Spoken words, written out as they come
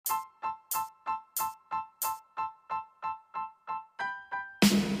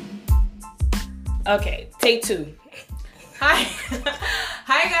Okay, take 2. Hi.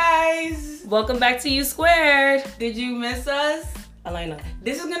 Hi, guys. Welcome back to You Squared. Did you miss us? Elena.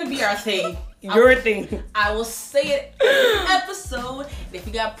 This is going to be our thing. Your thing. I will say it every episode. If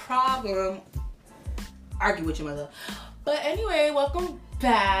you got a problem, argue with your mother. But anyway, welcome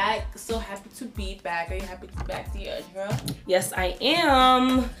back. So happy to be back. Are you happy to be back, Deidre? Yes, I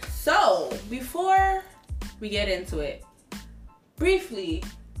am. So, before we get into it, briefly,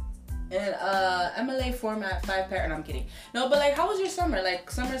 in MLA format, 5-pair, and I'm kidding. No, but like, how was your summer? Like,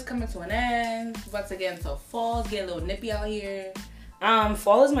 summer's coming to an end. About to get into fall. Get a little nippy out here.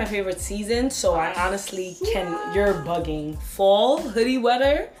 Fall is my favorite season, so I honestly can. You're bugging. Fall, hoodie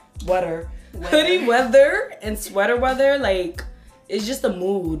weather, hoodie weather, and sweater weather. Like, it's just a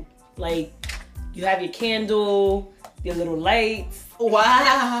mood. Like, you have your candle, your little lights.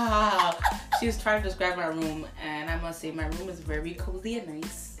 Wow. She was trying to describe my room, and I must say my room is very cozy and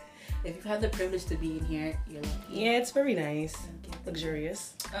nice. If you've had the privilege to be in here, you're lucky. Yeah, it's very nice.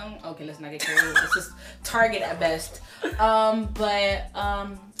 Luxurious. Okay, let's not get carried away. It's just Target at best.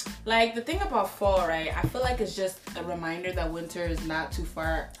 Like, the thing about fall, right? I feel like it's just a reminder that winter is not too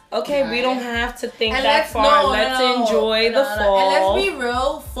far. Okay, behind. we don't have to think that far. Let's enjoy the fall. And let's be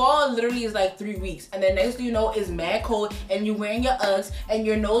real, fall literally is like 3 weeks. And then next thing you know, it's mad cold, and you're wearing your Uggs, and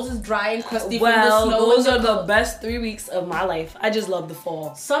your nose is dry and crusty from the snow. Those are the best 3 weeks of my life. I just love the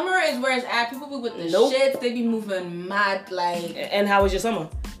fall. Summer is where it's at. People be with the shits, they be moving mad, like. And how was your summer?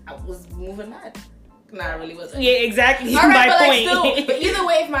 I was moving mad. Nah, I really wasn't. Yeah, exactly. All right, my but point. Like, still, but either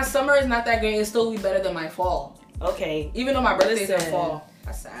way, if my summer is not that great, it'll still be better than my fall. Okay. Even though my birthday's in fall.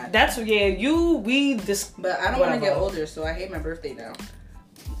 That's sad. That's But I don't want to get older, so I hate my birthday now.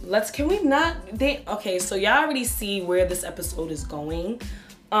 Okay, so y'all already see where this episode is going.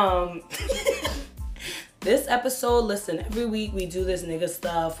 This episode, listen, every week we do this nigga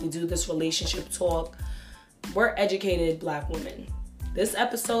stuff, we do this relationship talk. We're educated Black women. This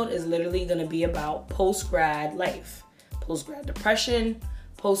episode is literally gonna be about post-grad life, post-grad depression,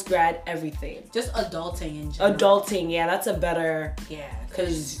 post-grad everything. Just adulting in general. Adulting, yeah, that's a better, yeah,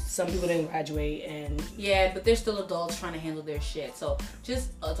 because some people didn't graduate and yeah, but they're still adults trying to handle their shit. So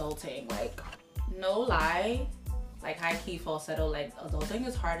just adulting, like, no lie, like high-key falsetto, like adulting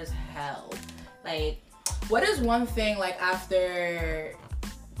is hard as hell. Like, what is one thing, like, after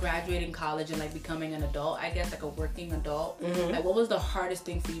graduating college and like becoming an adult, I guess, like a working adult, like, what was the hardest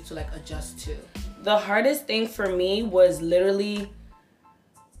thing for you to like adjust to? The hardest thing for me was literally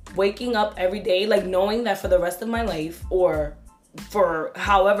waking up every day, like knowing that for the rest of my life or for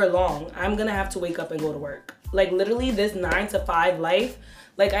however long, I'm gonna have to wake up and go to work. Like, literally this 9 to 5 life,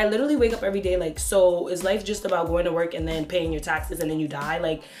 like, I literally wake up every day like, so is life just about going to work and then paying your taxes and then you die?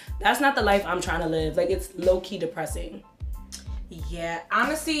 Like, that's not the life I'm trying to live. Like, it's low-key depressing. Yeah,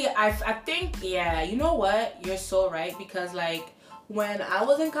 honestly, I think, yeah, you know what? You're so right, because like when I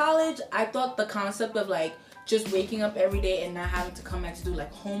was in college, I thought the concept of like just waking up every day and not having to come back to do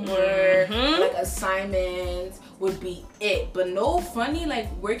like homework, like assignments would be it. But no, funny, like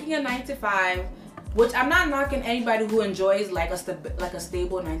working a 9 to 5, which I'm not knocking anybody who enjoys like a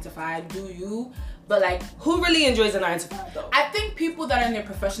stable 9 to 5. Do you? But like, who really enjoys a 9 to 5 though? I think people that are in their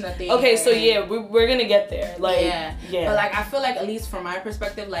profession that they. Okay, so yeah, we're gonna get there. Like, yeah. But like, I feel like, at least from my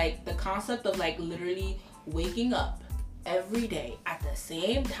perspective, like the concept of like literally waking up every day at the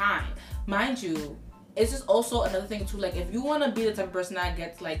same time, mind you, it's just also another thing too. Like, if you want to be the type of person that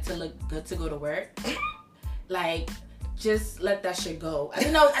gets like to look good to go to work, like, just let that shit go. I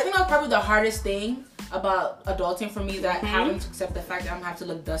think that was probably the hardest thing about adulting for me, that having to accept the fact that I'm gonna have to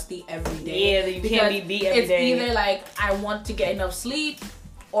look dusty every day. Yeah, you can't be beat every day. It's either like I want to get enough sleep,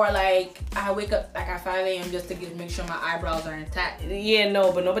 or like I wake up like at 5 a.m. just to make sure my eyebrows are intact. Yeah,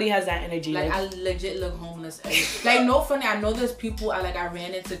 no, but nobody has that energy. Like, I legit look homeless. Like, no funny, I know there's people, I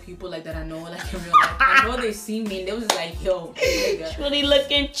ran into people like that I know like in real life. I know they see me and they was just like, yo, nigga. Really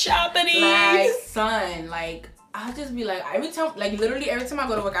looking choppity. Like, son, like, I'll just be like, literally every time I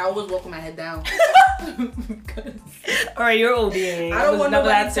go to work, I always walk with my head down. Alright, you're ODing. I don't want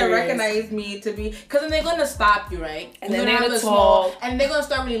nobody to recognize me to be, because then they're gonna stop you, right? And then they're gonna talk. And they're gonna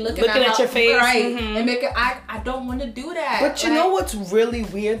start really looking at your face. Right. And make it, I don't want to do that. But you know what's really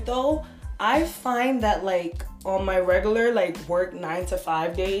weird though? I find that like on my regular like work 9 to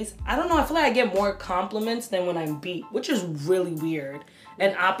 5 days, I don't know, I feel like I get more compliments than when I'm beat, which is really weird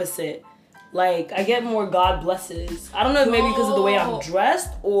and opposite. Like, I get more God blesses. I don't know if maybe because of the way I'm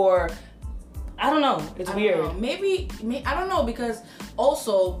dressed, or I don't know. It's weird. Maybe I don't know, because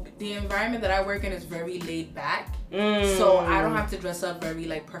also the environment that I work in is very laid back. So I don't have to dress up very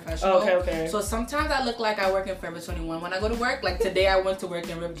like professional. Okay. So sometimes I look like I work in Forever 21 when I go to work. Like today I went to work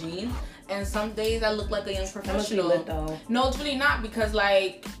in ripped jeans, and some days I look like a young professional. That must be lit, though. No, it's really not, because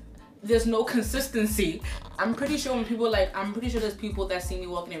like there's no consistency. I'm pretty sure there's people that see me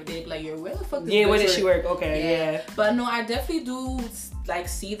walking every day like, where the fuck? Where does she work? Okay, yeah. But no, I definitely do like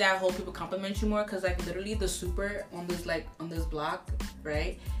see that whole people compliment you more, because like literally the super on this block,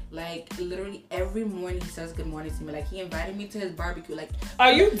 right? Like literally every morning he says good morning to me. Like he invited me to his barbecue. Like,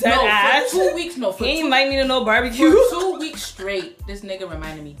 are you dead ass? For 2 weeks, no. He invite me to no barbecue. For 2 weeks straight, this nigga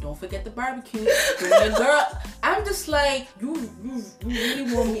reminded me, don't forget the barbecue. Girl, I'm just like, you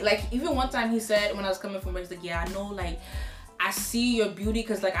really want me? Like even one time he said when I was coming from work, he's like, yeah, I know, like I see your beauty,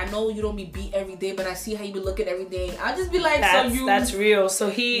 because like I know you don't be beat every day, but I see how you be looking every day. I'll just be like, that's real. So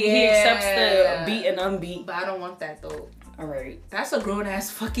he accepts the beat and unbeat. But I don't want that though. All right. That's a grown ass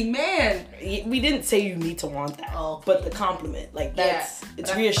fucking man. We didn't say you need to want that. Oh, but the compliment, like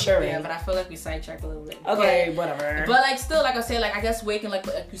it's reassuring. Yeah, but I feel like we sidetracked a little bit. Okay, whatever. But like still, like I said, like I guess waking like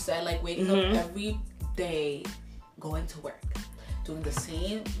you said, like waking up every day, going to work, doing the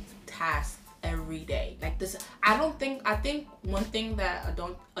same task every day. Like this, I think one thing that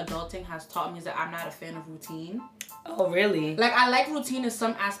adulting has taught me is that I'm not a fan of routine. Oh, really? Like I like routine in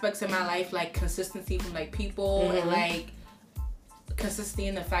some aspects in my life, like consistency from like people and like consistency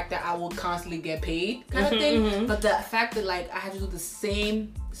in the fact that I will constantly get paid kind of thing. But the fact that like I have to do the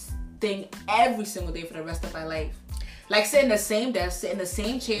same thing every single day for the rest of my life. Like sit in the same desk, sit in the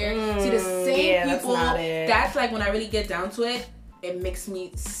same chair, see the same people. That's like when I really get down to it, it makes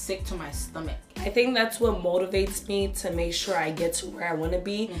me sick to my stomach. I think that's what motivates me to make sure I get to where I want to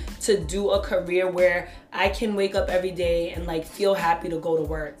be, to do a career where I can wake up every day and like feel happy to go to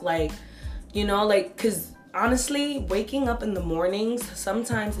work. Like, you know, like, cause honestly, waking up in the mornings,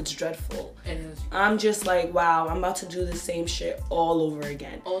 sometimes it's dreadful. It is. I'm just like, wow, I'm about to do the same shit all over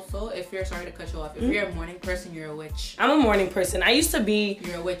again. Also, if you're, sorry to cut you off, if you're a morning person, you're a witch. I'm a morning person. I used to be.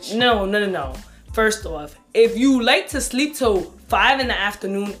 You're a witch. No. First off, if you like to sleep till 5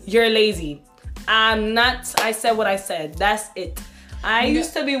 p.m, you're lazy. I'm not. I said what I said. That's it. I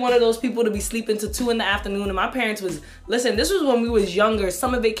used to be one of those people to be sleeping till 2 p.m, and my parents was, listen, this was when we was younger.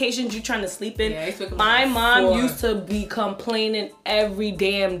 Summer vacations, you trying to sleep in. Yeah, my mom used to be complaining every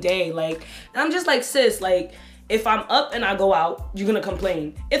damn day. Like, and I'm just like, sis, like, if I'm up and I go out, you're gonna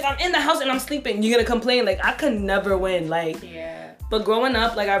complain. If I'm in the house and I'm sleeping, you're gonna complain. Like, I could never win. Like, yeah. But growing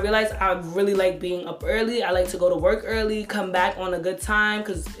up, like, I realized I really like being up early. I like to go to work early, come back on a good time.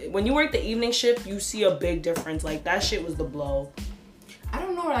 Because when you work the evening shift, you see a big difference. Like, that shit was the blow. I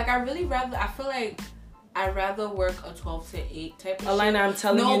don't know. Like, I feel like I'd rather work a 12 to 8 type of Alina, I'm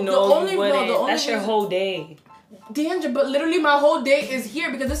telling you, you wouldn't. That's your whole day. Danger, but literally my whole day is here,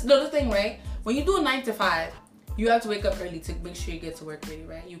 because this is the other thing, right? When you do a 9 to 5, you have to wake up early to make sure you get to work ready,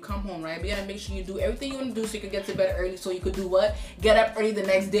 right? You come home, right? But you gotta make sure you do everything you want to do so you can get to bed early, so you could do what? Get up early the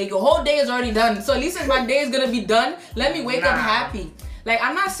next day. Your whole day is already done. So at least if my day is gonna be done, let me wake up happy. Like,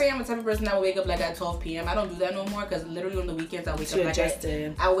 I'm not saying I'm the type of person that will wake up like at 12 p.m. I don't do that no more, because literally on the weekends I wake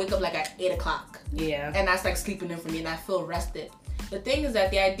up like at 8 o'clock. Yeah. And that's like sleeping in for me, and I feel rested. The thing is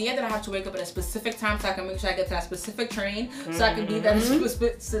that the idea that I have to wake up at a specific time so I can make sure I get to that specific train, so I can be that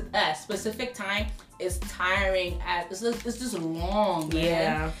specific time, is tiring. It's just long, man.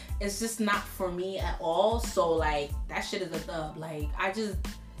 Yeah. It's just not for me at all. So like, that shit is a dub. Like, I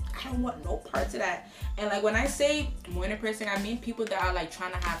don't want no parts of that. And like, when I say morning person, I mean people that are like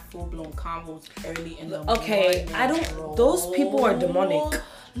trying to have full blown combos early in the morning. Okay, those people are demonic.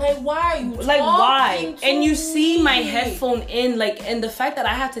 Like, why are you like, why? And you see me? my headphone in, like, and the fact that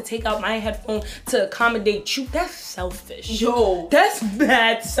I have to take out my headphone to accommodate you, that's selfish. Yo. That's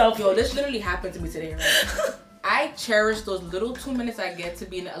bad selfish. Yo, this literally happened to me today, right? I cherish those little 2 minutes I get to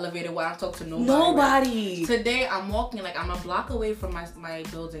be in the elevator while I talk to nobody. Right? Today, I'm walking, like, I'm a block away from my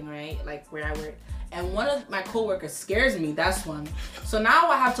building, right? Like, where I work. And one of my coworkers scares me. That's one. So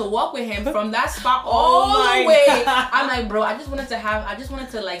now I have to walk with him from that spot all the way. God. I'm like, bro, I just wanted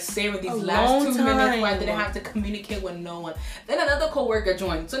to like savor these last 2 minutes where I didn't have to communicate with no one. Then another coworker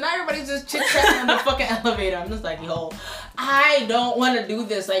joined. So now everybody's just chit-chatting on the fucking elevator. I'm just like, yo, I don't want to do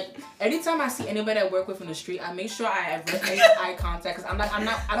this. Like, anytime I see anybody I work with in the street, I make sure I make eye contact, because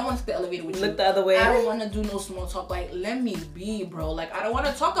I don't want to take the elevator with you. Look the other way. I don't want to do no small talk. Like, let me be, bro. Like, I don't want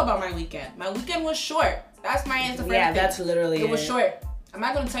to talk about my weekend. My weekend was short. That's my answer for everything. That's literally it. It was short. I'm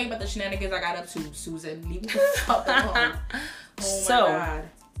not gonna tell you about the shenanigans I got up to, Susan. Leave me the fuck alone. Oh my God.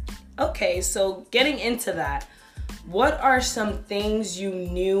 Okay, so getting into that, what are some things you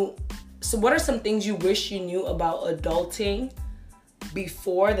knew? So what are some things you wish you knew about adulting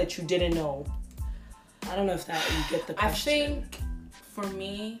before that you didn't know? I don't know if that you get the question. I think for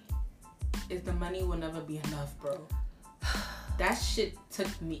me, is the money will never be enough, bro. That shit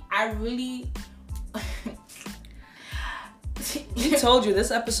took me. I really. We told you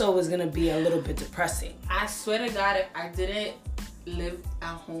this episode was gonna be a little bit depressing. I swear to God, if I didn't live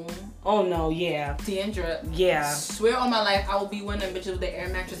at home. Oh no, yeah. Deandra. Yeah. Swear on my life, I will be one of them bitches with the air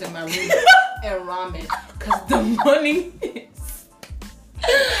mattress in my room and ramen. Cause the money is.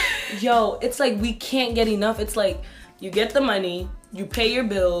 Yo, it's like we can't get enough. It's like you get the money, you pay your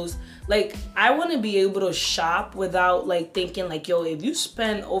bills. Like, I want to be able to shop without like thinking like, yo, if you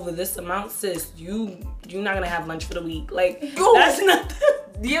spend over this amount, sis, you're not gonna have lunch for the week. Like, that's not.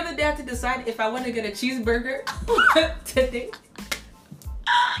 The other day I had to decide if I want to get a cheeseburger today.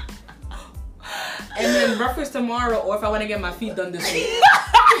 And then breakfast tomorrow, or if I want to get my feet done this week.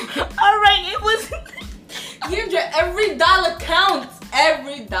 All right, it was. Every dollar counts.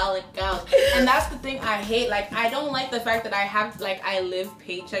 Every dollar counts. And that's the thing I hate. Like, I don't like the fact that I live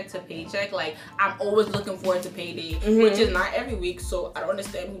paycheck to paycheck. Like, I'm always looking forward to payday, which is not every week. So I don't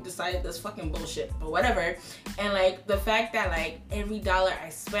understand who decided this fucking bullshit, but whatever. And like the fact that like every dollar I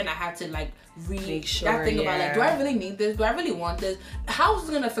spend, I have to like make sure. That thing about like, do I really need this? Do I really want this? How is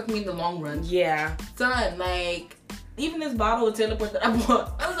it gonna affect me in the long run? Yeah. Son, like even this bottle of Taylor Port that I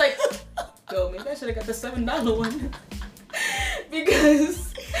bought, I was like, yo, maybe I should have got the $7 one.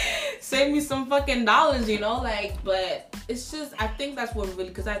 Because save me some fucking dollars, you know, like, but it's just, I think that's what really,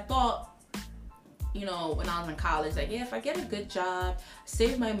 because I thought, you know, when I was in college, like, yeah, if I get a good job,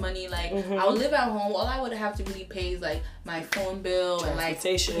 save my money, like, I'll live at home, all I would have to really pay is, like, my phone bill and, like,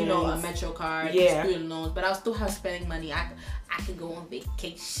 you know, a Metro card, student loans, but I'll still have spending money. I could go on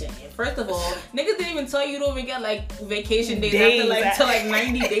vacation. First of all, niggas didn't even tell you don't even get like vacation days after like till like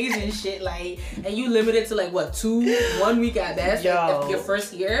 90 days and shit. Like, and you limited to like what, 1 week at best. Yo, your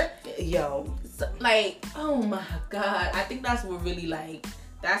first year. Yo, so, like, oh my God, I think that's what really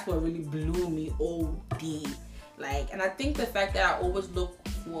blew me OD. Like, and I think the fact that I always look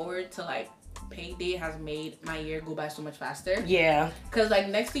forward to like payday has made my year go by so much faster. Yeah. Cause like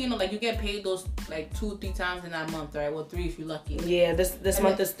next thing you know, like you get paid those like 2 or 3 times in that month, right? Well, 3 if you're lucky. Yeah, this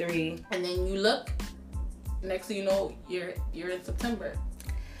month is 3. And then you look, next thing you know, you're in September.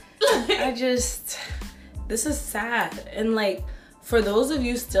 This is sad. And like for those of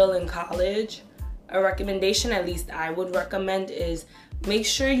you still in college, a recommendation at least I would recommend is make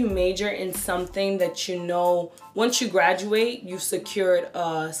sure you major in something that you know once you graduate, you've secured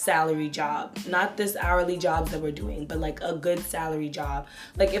a salary job. Not this hourly jobs that we're doing, but like a good salary job.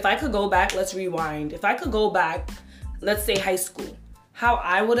 Like if I could go back, let's rewind. If I could go back, let's say high school, how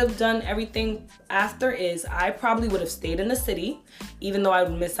I would have done everything after is I probably would have stayed in the city, even though I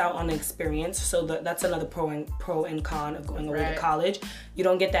would miss out on the experience. So that's another pro and con of going away to college. You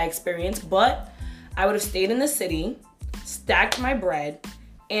don't get that experience, but I would have stayed in the city, stacked my bread,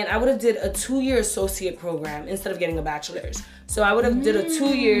 and I would have did a 2-year associate program instead of getting a bachelor's. So I would have did a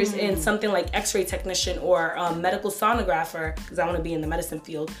 2 years in something like x-ray technician or medical sonographer, because I want to be in the medicine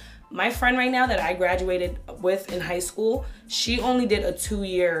field. My friend right now that I graduated with in high school, she only did a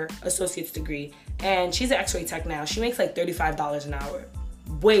 2-year associate's degree, and she's an x-ray tech now. She makes like $35 an hour,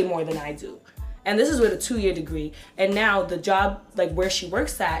 way more than I do. And this is with a 2-year degree. And now the job, like where she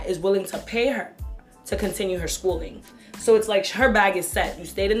works at, is willing to pay her to continue her schooling. So it's like her bag is set. You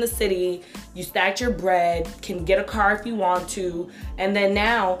stayed in the city, you stacked your bread, can get a car if you want to, and then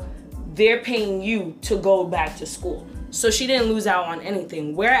now they're paying you to go back to school. So she didn't lose out on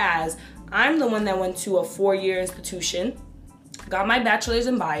anything. Whereas I'm the one that went to a 4-year institution, got my bachelor's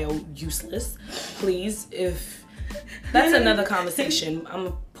in bio, useless. Please, if that's another conversation.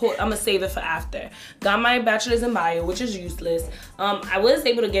 I'm gonna save it for after. Got my bachelor's in bio, which is useless. I was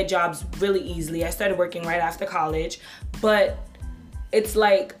able to get jobs really easily. I started working right after college, but it's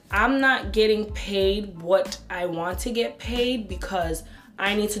like I'm not getting paid what I want to get paid because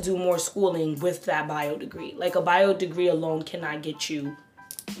I need to do more schooling with that bio degree. Like a bio degree alone cannot get you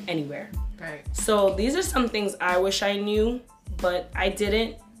anywhere. Right. So these are some things I wish I knew, but I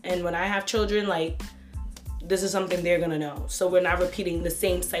didn't. And when I have children, like, this is something they're gonna know. So we're not repeating the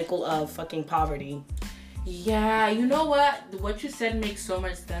same cycle of fucking poverty. Yeah, you know what you said makes so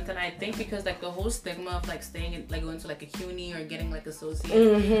much sense, and I think because like the whole stigma of like staying in, like going to like a CUNY or getting like associate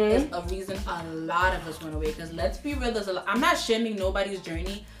is a reason a lot of us went away. Because let's be real, I'm not shaming nobody's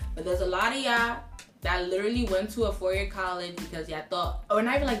journey, but there's a lot of y'all that literally went to a 4-year college because y'all thought, or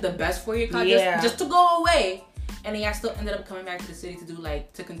not even like the best 4-year college, just to go away, and then y'all still ended up coming back to the city to do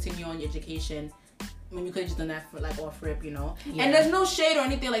like to continue on your education. I mean, you could have just done that for like off rip, you know. Yeah. And there's no shade or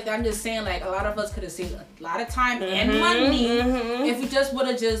anything like that. I'm just saying, like, a lot of us could have saved a lot of time and money if we just would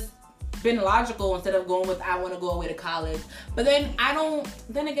have just been logical instead of going with I want to go away to college. But then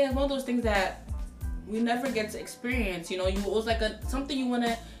then again, it's one of those things that we never get to experience. You know, you always like something you want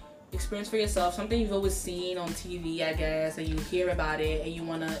to experience for yourself, something you've always seen on TV, I guess, and you hear about it and you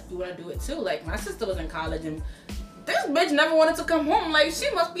wanna do it too. Like my sister was in college and this bitch never wanted to come home. Like she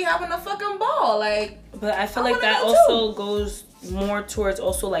must be having a fucking ball. Like, but I feel like that also goes more towards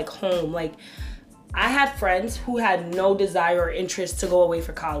also like home. Like I had friends who had no desire or interest to go away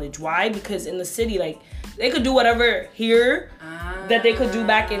for college. Why? Because in the city, like they could do whatever here that they could do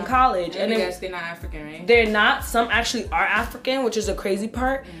back in college. And I guess they're not African, right? They're not. Some actually are African, which is a crazy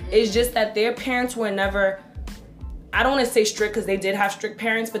part. It's just that their parents were never, I don't want to say strict because they did have strict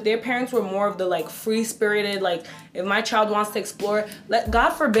parents, but their parents were more of the like free-spirited, like if my child wants to explore, God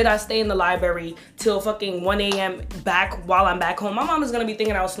forbid I stay in the library till fucking 1 a.m. back while I'm back home. My mom is going to be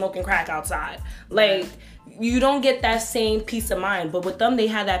thinking I was smoking crack outside. Like, you don't get that same peace of mind. But with them, they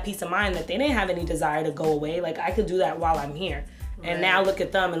had that peace of mind that they didn't have any desire to go away. Like, I could do that while I'm here. And now look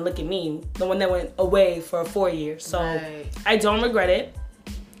at them and look at me, the one that went away for 4 years. So I don't regret it.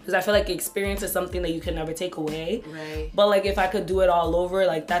 Because I feel like experience is something that you can never take away. Right. But like if I could do it all over,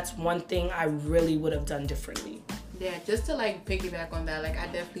 like that's one thing I really would have done differently. Yeah, just to like piggyback on that, like I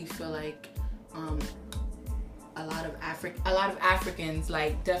definitely feel like a lot of Africans,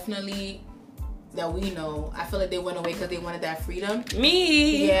 like definitely that we know, I feel like they went away because they wanted that freedom.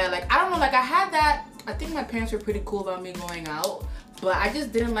 Me. Yeah, like I don't know, like I had that. I think my parents were pretty cool about me going out. But I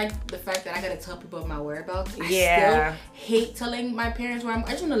just didn't like the fact that I gotta tell people my whereabouts. I still hate telling my parents where I'm.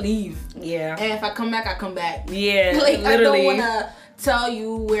 I just wanna leave. Yeah. And if I come back, I come back. Yeah. Like literally. I don't wanna tell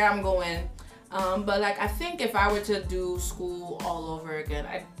you where I'm going. But like I think if I were to do school all over again,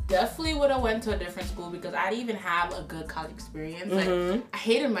 I definitely would have went to a different school because I didn't even have a good college experience. Like I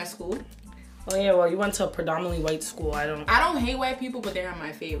hated my school. Oh yeah, well you went to a predominantly white school. I don't hate white people, but they're not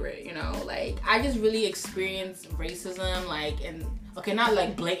my favorite, you know. Like I just really experienced racism, like, and okay, not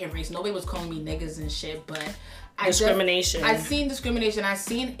like blatant race. Nobody was calling me niggas and shit, but discrimination. I've seen discrimination. I've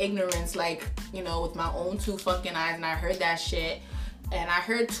seen ignorance, like, you know, with my own two fucking eyes, and I heard that shit. And I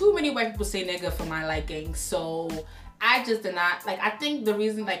heard too many white people say nigga for my liking. So I just did not, like, I think the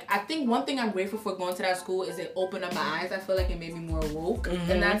reason, like, I think one thing I'm grateful for going to that school is it opened up my eyes. I feel like it made me more woke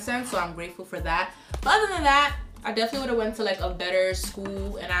in that sense. So I'm grateful for that. But other than that, I definitely would have went to like a better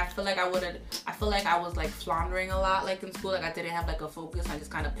school, and I feel like I was like floundering a lot, like in school. Like I didn't have like a focus. I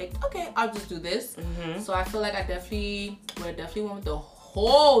just kind of picked, okay, I'll just do this. So I feel like I definitely went with a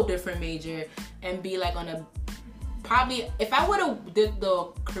whole different major and be like on a, probably if I would have did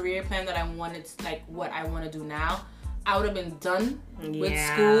the career plan that I wanted, like what I want to do now, I would have been done with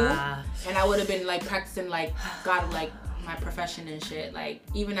school, and I would have been like practicing like my profession and shit, like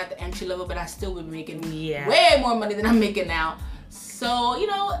even at the entry level, but I still would be making way more money than I'm making now. So, you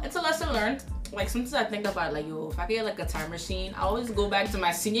know, it's a lesson learned. Like sometimes I think about like, yo, if I could get like a time machine, I always go back to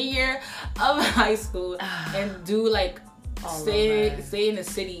my senior year of high school and do like stay in the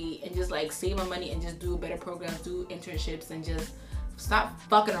city and just like save my money and just do better programs, do internships, and just stop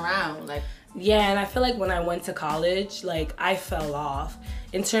fucking around. Like, yeah, and I feel like when I went to college, like I fell off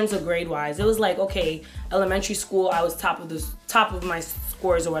in terms of grade wise. It was like, okay, elementary school I was top of my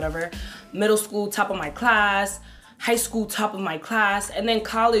scores or whatever, middle school top of my class, high school top of my class, and then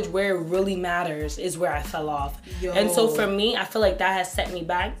college where it really matters is where I fell off. And so for me, I feel like that has set me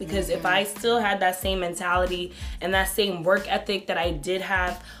back because if I still had that same mentality and that same work ethic that I did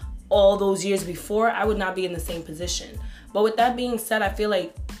have all those years before, I would not be in the same position. But with that being said, I feel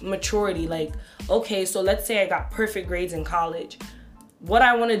like maturity, like, okay, so let's say I got perfect grades in college. What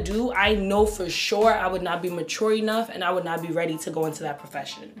I want to do, I know for sure I would not be mature enough and I would not be ready to go into that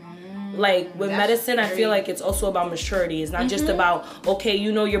profession. Like with medicine, I feel like it's also about maturity. It's not just about, okay,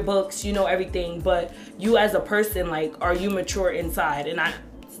 you know your books, you know everything, but you as a person, like, are you mature inside? And I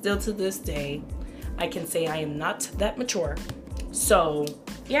still to this day, I can say I am not that mature. So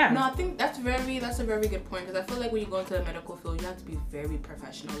yeah. No, I think that's a very good point, because I feel like when you go into the medical field, you have to be very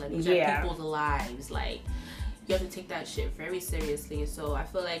professional. Like these are people's lives. Like you have to take that shit very seriously. So I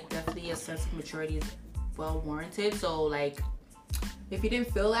feel like definitely a sense of maturity is well warranted. So like, if you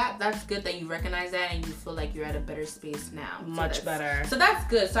didn't feel that, that's good that you recognize that and you feel like you're at a better space now. Much better. So that's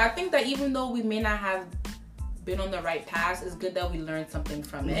good. So I think that even though we may not have been on the right path, it's good that we learned something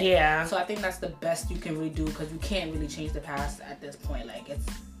from it. Yeah. So I think that's the best you can really do, because you can't really change the past at this point. Like it's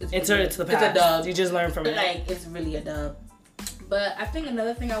the past. It's a dub. You just learn from it. Like it's really a dub. But I think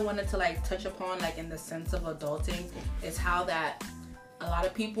another thing I wanted to like touch upon, like in the sense of adulting, is how that a lot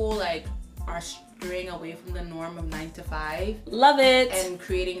of people like are straying away from the norm of 9 to 5. Love it. And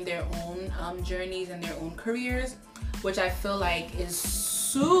creating their own journeys and their own careers, which I feel like is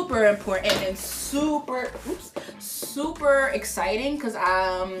super important and super exciting because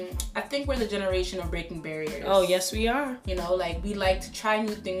I think we're the generation of breaking barriers. Oh, yes, we are. You know, like we like to try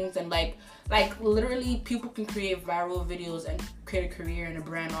new things and like literally people can create viral videos and create a career and a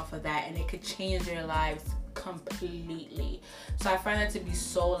brand off of that, and it could change their lives completely. So I find that to be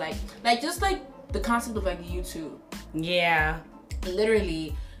so like just like the concept of like YouTube. Yeah.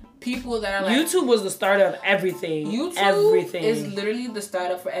 Literally, people that are like YouTube was the start of everything. YouTube is literally the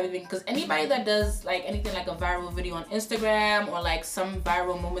startup for everything, because anybody that does like anything like a viral video on Instagram or like some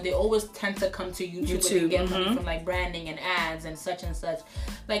viral moment, they always tend to come to YouTube and get money from like branding and ads and such.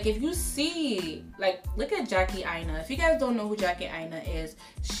 Like if you see, like, look at Jackie Aina. If you guys don't know who Jackie Aina is,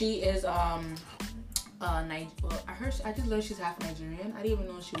 she is I just learned she's half Nigerian. I didn't even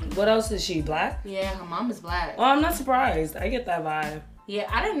know she was. What else is she? Black? Yeah, her mom is black. Oh, I'm not surprised. I get that vibe. Yeah,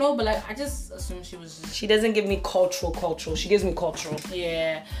 I didn't know, but like I just assumed she was just... She doesn't give me cultural. She gives me cultural.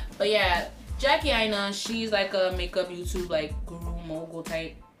 Yeah, but yeah, Jackie Aina, she's like a makeup YouTube like guru mogul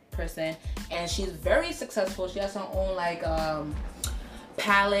type person, and she's very successful. She has her own like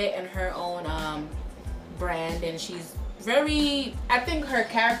palette and her own brand, and she's very, I think her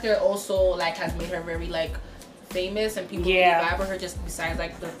character also like has made her very like famous, and people really vibe with her just besides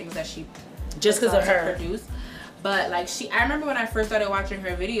like the things that she just because of her produce. But like I remember when I first started watching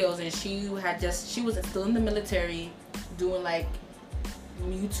her videos, and she was still in the military doing like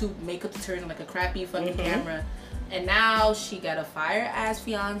YouTube makeup tutorials, like a crappy fucking camera. And now she got a fire ass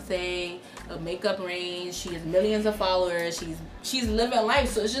fiance, a makeup range. She has millions of followers. She's living life.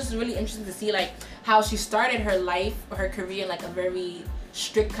 So it's just really interesting to see like how she started her life, her career in like a very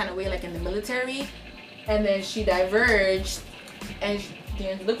strict kind of way, like in the military, and then she diverged. And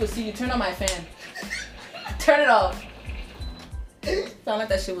look, see, you turn on my fan. Turn it off. Sound like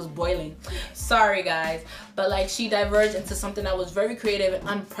that shit was boiling. Sorry guys, but like she diverged into something that was very creative and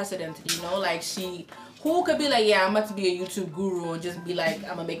unprecedented. You know, like who could be like, yeah, I'm about to be a YouTube guru and just be like,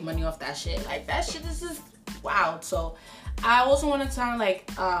 I'm gonna make money off that shit. Like that shit is just wild. So I also want to kind of like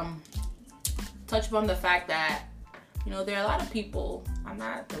touch upon the fact that, you know, there are a lot of people, I'm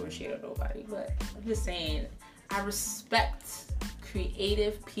not throwing shade at nobody, but I'm just saying I respect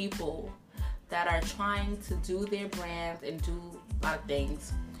creative people that are trying to do their brands and do a lot of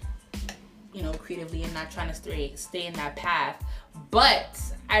things, you know, creatively, and not trying to stay in that path. But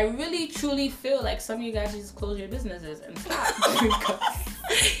I really truly feel like some of you guys just close your businesses and stop.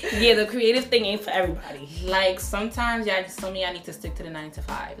 Yeah, the creative thing ain't for everybody. Like sometimes some of y'all need to stick to the 9 to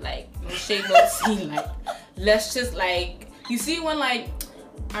 5. Like no shade, no tea. Like let's just like, you see when like,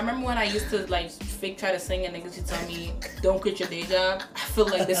 I remember when I used to like fake try to sing and niggas would tell me don't quit your day job. I feel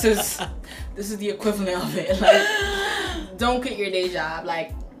like this is the equivalent of it. Like don't quit your day job.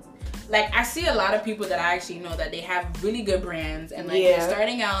 Like I see a lot of people that I actually know that they have really good brands, and like they're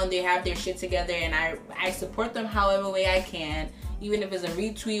starting out and they have their shit together, and I support them however way I can, even if it's a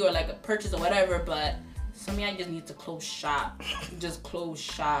retweet or like a purchase or whatever. But some of y'all just need to close shop. Just close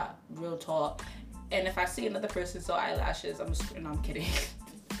shop, real talk. And if I see another person sell eyelashes, I'm kidding.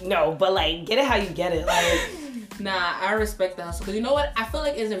 No, but like, get it how you get it. Like, nah, I respect the hustle, because you know what? I feel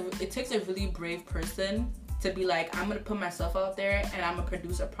like it takes a really brave person to be like, I'm gonna put myself out there and I'm gonna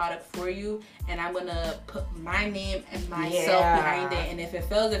produce a product for you, and I'm gonna put my name and myself behind it. And if it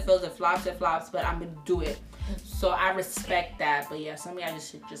fails, it fails. It flops, it flops. But I'm gonna do it. So I respect that. But yeah, some of y'all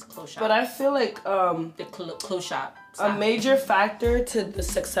should just close shop. But I feel like close shop. A major factor to the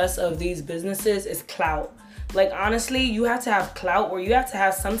success of these businesses is clout. Like honestly, you have to have clout, or you have to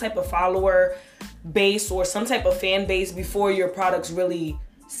have some type of follower base or some type of fan base before your products really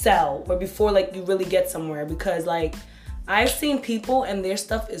sell, or before like you really get somewhere. Because like I've seen people and their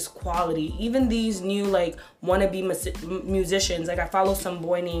stuff is quality. Even these new like wannabe musicians, like I follow some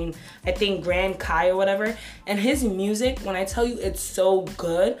boy named, I think, Grand Kai or whatever, and his music, when I tell you, it's so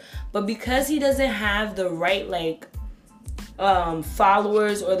good, but because he doesn't have the right like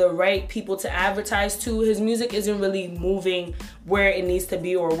followers or the right people to advertise to, his music isn't really moving where it needs to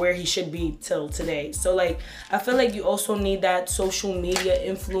be or where he should be till today. So like I feel like you also need that social media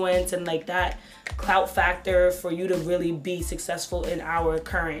influence and like that clout factor for you to really be successful in our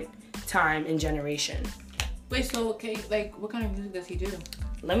current time and generation. Wait, so okay, like what kind of music does he do?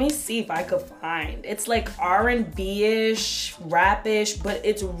 Let me see if I could find. It's like R&B-ish, rap-ish, but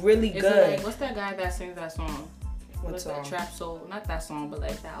it's really good. Like, what's that guy that sings that song? What song? That Trap Soul, not that song, but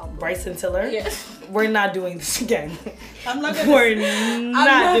like that album. Bryson Tiller? Yeah. We're not doing this again. I'm not gonna We're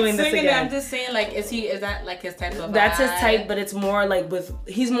not doing this again. I'm just saying, like, is that like his type of vibe? That's his type, but it's more like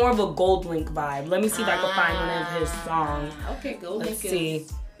he's more of a Gold Link vibe. Let me see if I can find one of his songs. Okay, Gold Link see.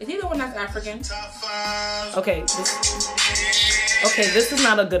 Is he the one that's African? Okay, this is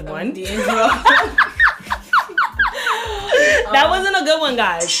not a good one. That wasn't a good one,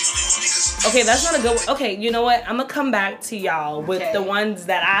 guys. Okay, that's not a good one. Okay, you know what? I'm gonna come back to y'all with the ones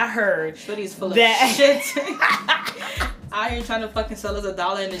that I heard. Shorty's full of shit. Out here trying to fucking sell us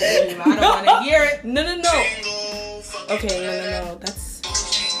 $1 in the dream. I don't want to hear it. No. Okay, no. That's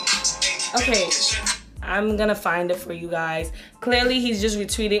okay. I'm gonna find it for you guys. Clearly, he's just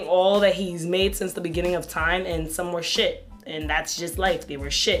retweeting all that he's made since the beginning of time, and some were shit, and that's just life. They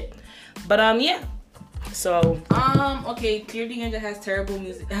were shit. But yeah. So okay, Clear D'Angelo has terrible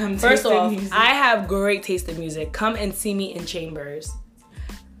music. First off, I have great taste in music. Come and see me in Chambers.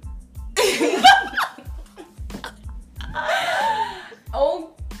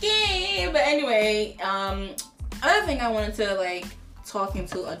 Okay, but anyway, other thing I wanted to like talk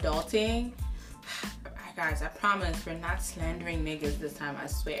into adulting. Guys, I promise we're not slandering niggas this time, I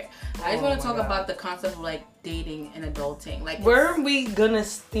swear. I just want to talk about the concept of like dating and adulting. Like, were we gonna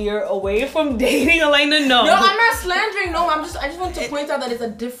steer away from dating, Elena? No, I'm not slandering. No, I just want to point out that it's a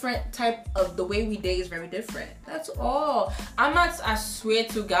different type of, the way we date is very different. That's all. I swear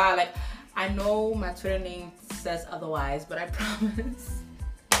to God, like, I know my Twitter name says otherwise, but I promise.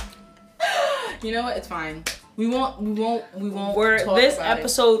 You know what? It's fine. We won't talk this about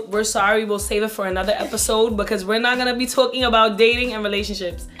episode, we're sorry, we'll save it for another episode because we're not gonna be talking about dating and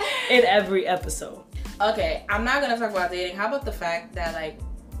relationships in every episode. Okay, I'm not gonna talk about dating. How about the fact that like,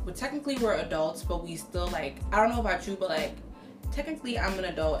 technically we're adults, but we still like, I don't know about you, but like, technically I'm an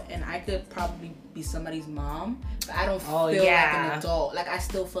adult and I could probably be somebody's mom, but I don't feel like an adult. Like, I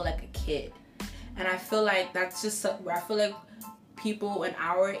still feel like a kid. And I feel like that's just where I feel like people in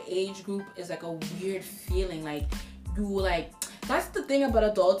our age group is like a weird feeling. Like, you like, that's the thing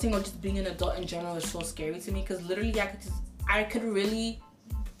about adulting or just being an adult in general is so scary to me, because literally I could really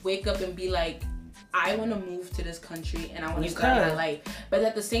wake up and be like, I want to move to this country and I want to start my life. But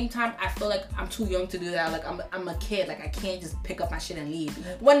at the same time, I feel like I'm too young to do that. Like, I'm a kid. Like, I can't just pick up my shit and leave.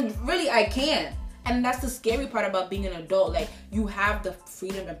 When really I can. And that's the scary part about being an adult. Like, you have the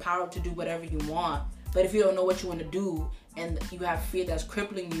freedom and power to do whatever you want. But if you don't know what you want to do and you have fear that's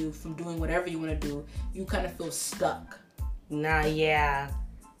crippling you from doing whatever you want to do, you kind of feel stuck. Nah, yeah.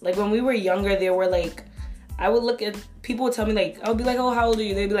 Like, when we were younger, there were like, I would look at, people would tell me like, I would be like, oh, how old are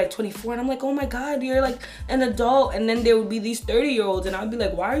you? They'd be like 24. And I'm like, oh my God, you're like an adult. And then there would be these 30-year-olds and I would be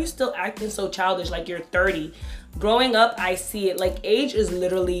like, why are you still acting so childish like you're 30? Growing up, I see it. Like, age is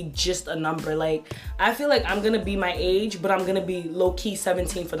literally just a number. Like, I feel like I'm gonna be my age, but I'm gonna be low-key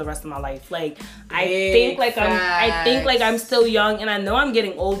 17 for the rest of my life. Like, I think like I'm still young, and I know I'm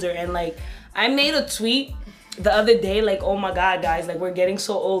getting older. And like, I made a tweet the other day, like, oh my God, guys, like, we're getting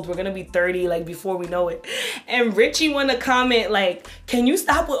so old. We're gonna be 30 like before we know it. And Richie wanna comment like, can you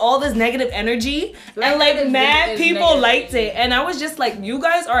stop with all this negative energy? And like, mad people liked it. And I was just like, you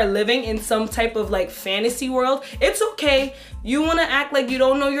guys are living in some type of like fantasy world. It's okay. You wanna act like you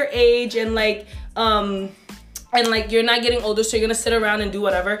don't know your age and like you're not getting older, so you're gonna sit around and do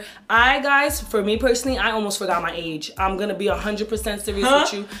whatever. Guys, for me personally, I almost forgot my age. I'm gonna be 100% serious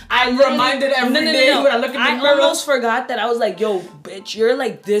with you. I'm reminded every day when I look in the mirror. I almost forgot that. I was like, yo, bitch, you're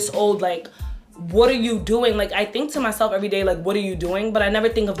like this old. Like, what are you doing? Like, I think to myself every day, like, what are you doing? But I never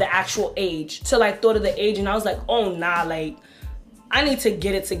think of the actual age till I thought of the age, and I was like, oh nah, like, I need to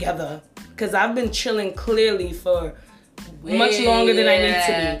get it together, because I've been chilling clearly for much longer than I need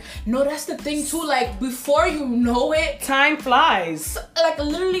to be. No, that's the thing too. Like, before you know it, time flies. Like,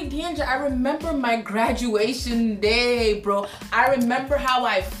 literally, D'Angelo, I remember my graduation day, bro. I remember how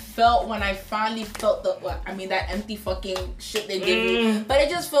I felt when I finally felt that empty fucking shit they gave me. But it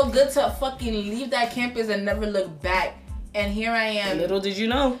just felt good to fucking leave that campus and never look back. And here I am. Little did you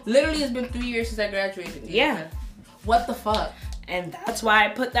know. Literally, it's been 3 years since I graduated. Yeah. What the fuck? And that's why I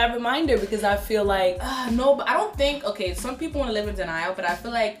put that reminder, because I feel like... no, but I don't think... Okay, some people want to live in denial, but I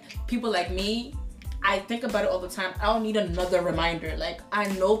feel like people like me, I think about it all the time. I don't need another reminder. Like, I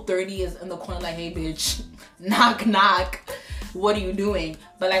know 30 is in the corner like, hey, bitch, knock, knock. What are you doing?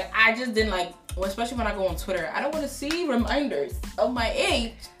 But, like, I just didn't, like... Well, especially when I go on Twitter, I don't want to see reminders of my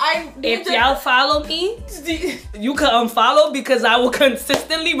age. If y'all follow me, you can unfollow, because I will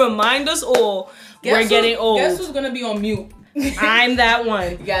consistently remind us all we're getting old. Guess who's going to be on mute? I'm that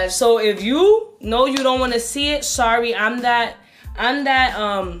one. Yes. So if you know you don't want to see it, sorry, I'm a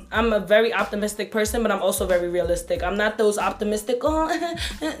very optimistic person, but I'm also very realistic. I'm not those optimistic,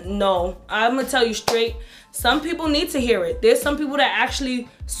 no. I'm gonna tell you straight, some people need to hear it. There's some people that actually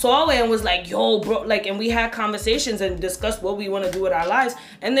saw it and was like, yo, bro, like, and we had conversations and discussed what we want to do with our lives.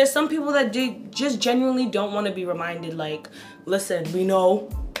 And there's some people that just genuinely don't want to be reminded, like, listen, we know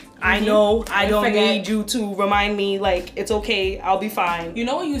I know I don't forget. need you to remind me. Like, it's okay. I'll be fine. You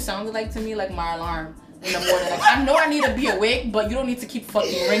know what you sounded like to me? Like my alarm in the morning. Like, I know I need to be awake, but you don't need to keep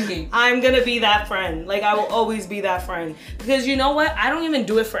fucking ringing. I'm gonna be that friend. Like, I will always be that friend. Because you know what? I don't even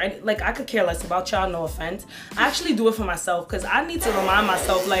do it for any, like, I could care less about y'all, no offense. I actually do it for myself because I need to remind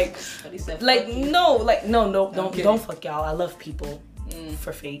myself, like, don't fuck y'all. I love people.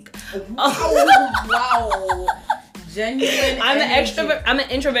 For fake. Wow. Genuine. I'm an extrovert. I'm an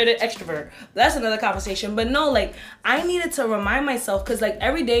introverted extrovert. That's another conversation. But no, like, I needed to remind myself because, like,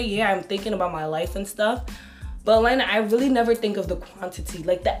 every day, yeah, I'm thinking about my life and stuff. But Elena, I really never think of the quantity,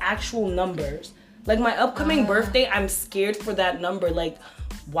 like the actual numbers. Like my upcoming birthday, I'm scared for that number. Like,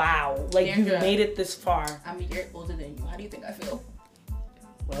 wow, like you made it this far. I'm a year older than you. How do you think I feel?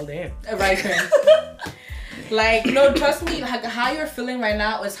 Well, damn. Right then. Like, no, trust me, like how you're feeling right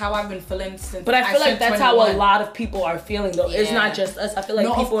now is how I've been feeling since. But I feel like that's 21. How a lot of people are feeling though. Yeah. It's not just us. I feel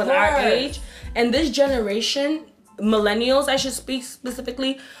like people in our age and this generation, millennials, I should speak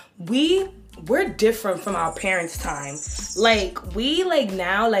specifically, we're different from our parents' time. Like, we like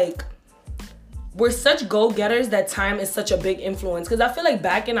now, like, we're such go-getters that time is such a big influence. Because I feel like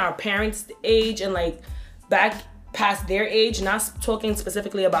back in our parents' age and like back past their age, not talking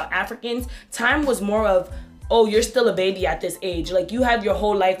specifically about Africans, time was more of, oh, you're still a baby at this age. Like, you have your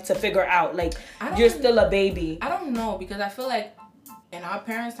whole life to figure out. Like, you're still a baby. I don't know, because I feel like in our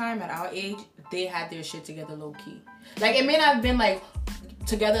parents' time, at our age, they had their shit together low-key. Like, it may not have been like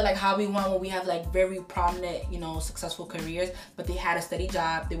together like how we want when we have like very prominent, you know, successful careers, but they had a steady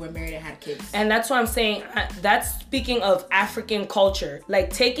job, they were married and had kids. And that's what I'm saying. That's speaking of African culture.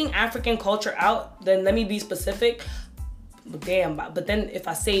 Like, taking African culture out, then let me be specific. Damn, but then if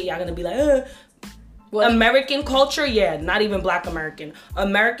I say it, y'all gonna be like, American culture, yeah, not even Black American.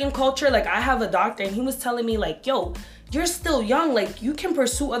 American culture, like, I have a doctor and he was telling me like, yo, you're still young, like, you can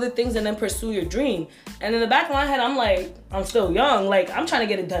pursue other things and then pursue your dream. And in the back of my head, I'm like, I'm still young, like, I'm trying to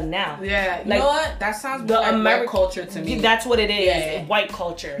get it done now. Yeah, you like, know what? That sounds like American culture to me. That's what it is, yeah. White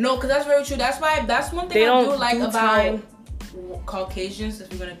culture. No, because that's very true. That's why, that's one thing I do like about Caucasians,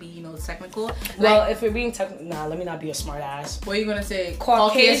 if we're gonna be, you know, technical. Well, if we're being technical, nah, let me not be a smart ass. What are you gonna say?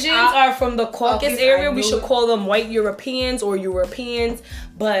 Caucasians are from the Caucasus area. We should call them white Europeans or Europeans,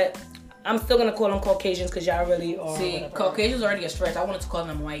 but I'm still gonna call them Caucasians because y'all really are. See, Caucasians already a stretch. I wanted to call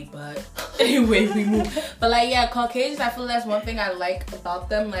them white, but anyway, we move. But like, yeah, Caucasians, I feel that's one thing I like about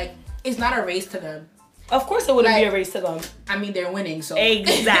them. Like, it's not a race to them. Of course it wouldn't be a race to them. I mean, they're winning, so.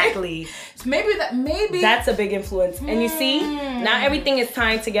 Exactly. So maybe. That's a big influence. And you see, not everything is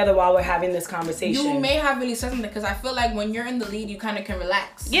tying together while we're having this conversation. You may have really said something, because I feel like when you're in the lead, you kind of can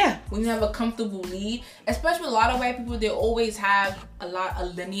relax. Yeah. When you have a comfortable lead, especially with a lot of white people, they always have a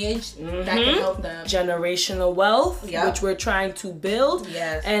lineage that can help them. Generational wealth, which we're trying to build.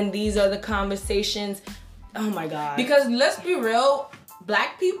 Yes. And these are the conversations. Oh my God. Because let's be real,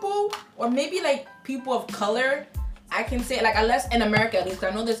 Black people, or maybe like people of color, I can say, like, unless in America at least,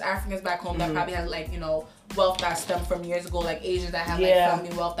 because I know there's Africans back home that probably has, like, you know, wealth that stemmed from years ago, like Asians that have like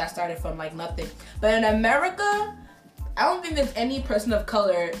family wealth that started from like nothing. But in America, I don't think there's any person of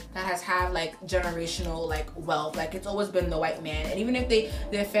color that has had like generational like wealth. Like, it's always been the white man, and even if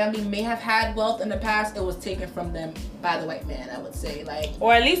their family may have had wealth in the past, it was taken from them by the white man, I would say. Like,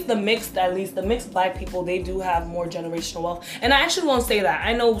 or at least the mixed Black people, they do have more generational wealth. And I actually won't say that.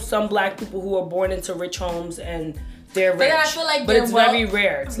 I know some Black people who are born into rich homes and they're rich, but I feel like it's very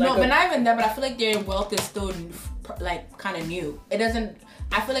rare. It's no, but not even that. But I feel like their wealth is still like kind of new. It doesn't.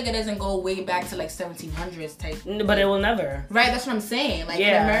 I feel like it doesn't go way back to like 1700s type. But it will never. Right, that's what I'm saying. Like, in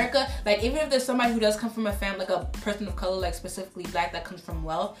America, like, even if there's somebody who does come from a family, like a person of color, like specifically Black, that comes from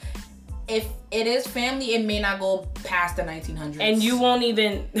wealth, if it is family, it may not go past the 1900s. And you won't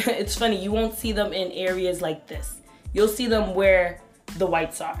even, it's funny, you won't see them in areas like this. You'll see them where the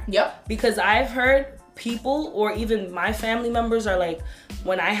whites are. Yep. Because I've heard people, or even my family members, are like,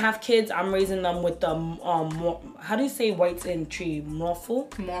 when I have kids, I'm raising them with the how do you say whites in tree? Morphle,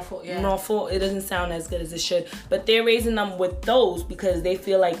 yeah. Morphle. It doesn't sound as good as it should, but they're raising them with those because they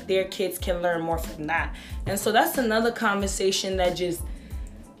feel like their kids can learn more from that. And so that's another conversation that just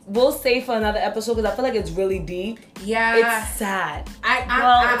we'll save for another episode, because I feel like it's really deep. Yeah, it's sad. It's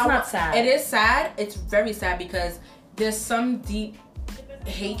not sad. It is sad. It's very sad because there's some deep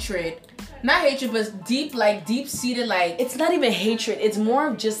hatred. Not hatred, but deep-seated, like... It's not even hatred. It's more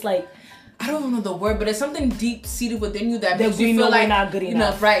of just, like... I don't even know the word, but it's something deep-seated within you that makes you feel like we're not good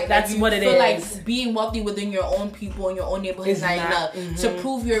enough. Right. That's what it is. Like being wealthy within your own people and your own neighborhood is not enough. To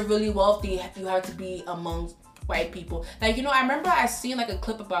prove you're really wealthy, you have to be amongst white people. Like, you know, I remember I seen like a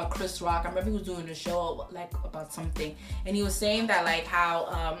clip about Chris Rock. I remember he was doing a show like about something, and he was saying that like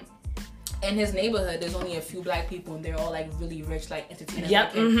how in his neighborhood, there's only a few black people, and they're all like really rich, like entertainers.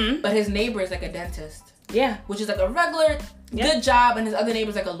 Yep. Like but his neighbor is like a dentist. Yeah. Which is like a regular good job, and his other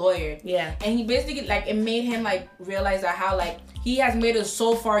neighbor's like a lawyer. Yeah. And he basically like it made him like realize that how like he has made it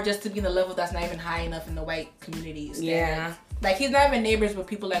so far just to be in the level that's not even high enough in the white communities. Yeah. Like he's not even neighbors with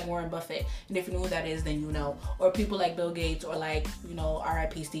people like Warren Buffett, and if you know who that is, then you know. Or people like Bill Gates, or like, you know,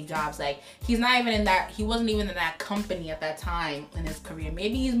 R.I.P. Steve Jobs. Like he's not even in that. He wasn't even in that company at that time in his career.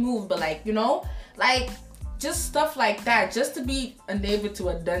 Maybe he's moved, but like, you know, like just stuff like that. Just to be a neighbor to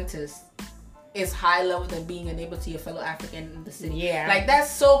a dentist is high level than being a neighbor to your fellow African in the city. Yeah. Like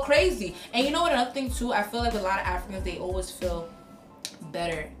that's so crazy. And you know what? Another thing too, I feel like with a lot of Africans, they always feel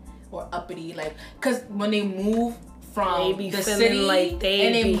better or uppity, like, cause when they move from the city like they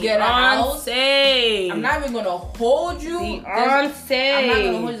and they get a house, I'm not even gonna hold you. I'm not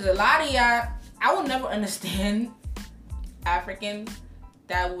gonna hold you. A lot of y'all, I will never understand Africans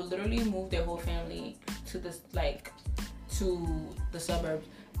that will literally move their whole family to this, like, to the suburbs,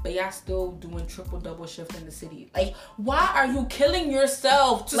 but y'all still doing triple double shift in the city. Like, why are you killing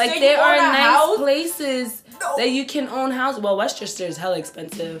yourself to like say there you own are a nice house? places that you can own houses. Well, Westchester is hella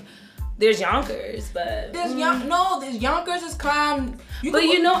expensive. There's Yonkers, but there's Yonkers is calm. But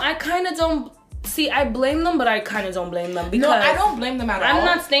you know, I kind of don't see. I blame them, but I kind of don't blame them because no, I don't blame them at all. I'm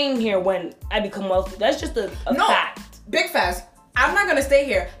not staying here when I become wealthy. That's just a fact. Big fast. I'm not gonna stay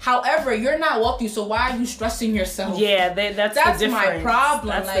here. However, you're not wealthy, so why are you stressing yourself? Yeah, that's the difference. My problem.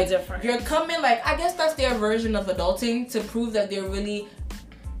 That's like, the difference. You're coming, like, I guess that's their version of adulting to prove that they really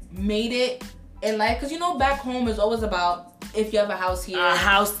made it in life. Because, you know, back home is always about if you have a house here. A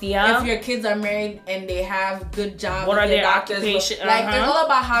house, yeah. If your kids are married and they have good jobs. What are their doctors, occupation? Like, it's all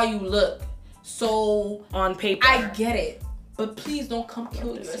about how you look. So, on paper. I get it. But please don't come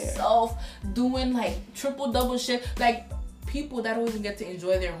kill yourself doing, like, triple double shift. Like, people that don't even get to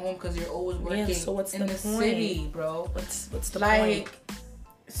enjoy their home because you're always working so what's in the city, bro. What's the like, point?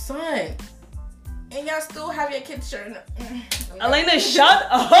 Son, and y'all still have your kids sharing. Elena, shut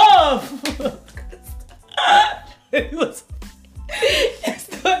up! It was.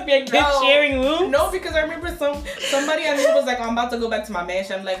 Still your kids sharing room? No, because I remember somebody I knew was like, I'm about to go back to my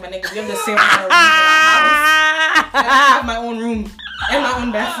mansion. I'm like, my nigga, we have the same amount of rooms in our house. And I have my own room and my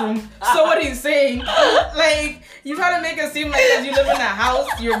own bathroom. So what are you saying? Like, you try to make it seem like as you live in a house,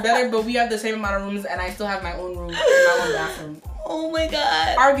 you're better, but we have the same amount of rooms and I still have my own room and my own bathroom. Oh my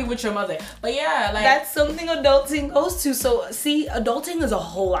god. Argue with your mother. But yeah, like, that's something adulting goes to. So see, adulting is a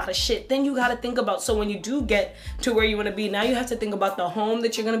whole lot of shit. Then you gotta think about, so when you do get to where you wanna be, now you have to think about the home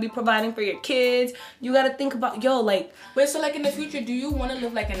that you're gonna be providing for your kids. You gotta think about, like. Wait, so like in the future, do you wanna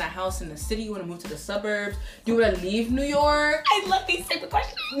live like in a house in the city? You wanna move to the suburbs? Do you wanna leave New York? I love these type of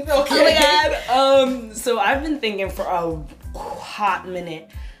questions. Okay. Oh my god. So I've been thinking for a hot minute.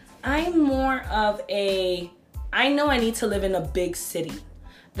 I'm more of I know I need to live in a big city.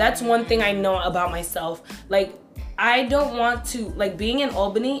 That's one thing I know about myself. Like, I don't want to, like, being in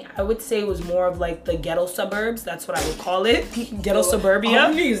Albany, I would say it was more of like the ghetto suburbs. That's what I would call it. Ghetto suburbia.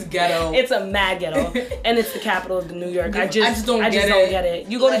 Albany is ghetto. It's a mad ghetto. And it's the capital of New York. I just don't get it.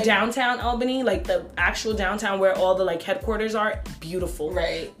 You go to downtown Albany, like the actual downtown where all the like headquarters are, beautiful.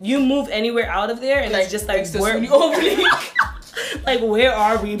 Right. You move anywhere out of there and it's just like, where Albany. like, where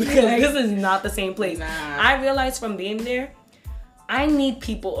are we? Because this is not the same place. Nah. I realized from being there, I need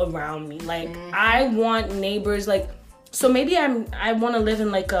people around me. Like, I want neighbors. Like, so maybe I want to live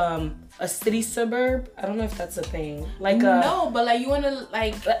in like a city suburb. I don't know if that's a thing. Like no, but like you want to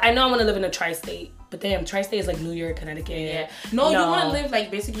like. I know I want to live in a tri-state, but damn, tri-state is like New York, Connecticut. Yeah. No, you want to live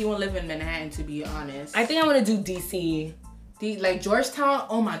like basically you want to live in Manhattan. To be honest, I think I want to do DC. Like Georgetown.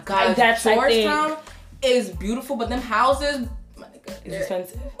 Oh my god, Georgetown is beautiful, but them houses. It's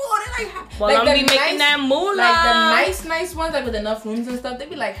expensive. Oh, they're like, well, I'm be making that moolah. Like the nice ones, like with enough rooms and stuff, they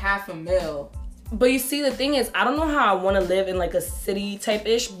be like $500,000. But you see, the thing is, I don't know how I want to live in like a city type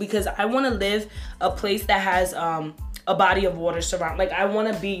ish, because I want to live a place that has a body of water surround. Like, I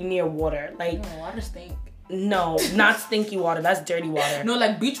want to be near water. Like, water stink. No, not stinky water. That's dirty water. No,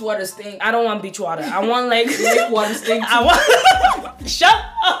 like beach water stink. I don't want beach water. I want like lake water stink. I want. Shut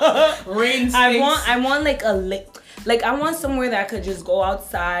up. Rain stinks. I want like a lake. Like, I want somewhere that I could just go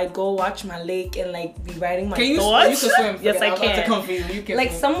outside, go watch my lake, and like be writing my thoughts. You can swim. Yes, I can. To come for you can like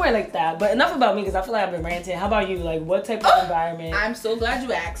swim. Somewhere like that. But enough about me, because I feel like I've been ranting. How about you? Like, what type of environment? I'm so glad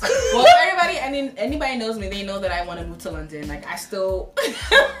you asked. Well, anybody knows me. They know that I want to move to London. Like, I still.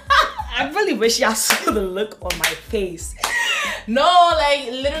 I really wish y'all saw the look on my face. No,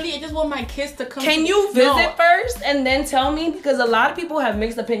 like literally, I just want my kids to come. Can you visit first and then tell me? Because a lot of people have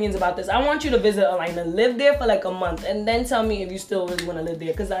mixed opinions about this. I want you to visit Alaina, live there for like a month, and then tell me if you still really want to live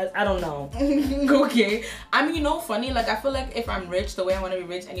there. Because I don't know. Okay. I mean, funny. Like I feel like if I'm rich, the way I want to be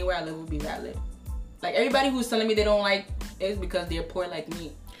rich, anywhere I live would be that lit. Like everybody who's telling me they don't like it is because they're poor like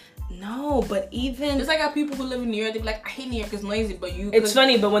me. No, but even it's like how people who live in New York, they be like, I hate New York, it's noisy, but it's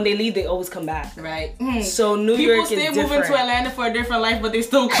funny, but when they leave, they always come back. Right. So New York is different. People still move to Atlanta for a different life, but they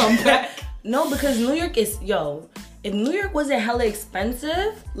still come back. No, because New York is if New York wasn't hella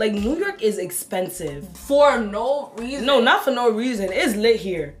expensive, like New York is expensive for no reason. No, not for no reason. It's lit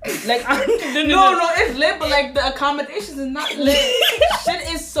here. Like no, it's lit, but like the accommodations is not lit. Shit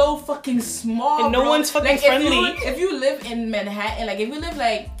is so fucking small, and no one's fucking friendly. If you live in Manhattan, like if you live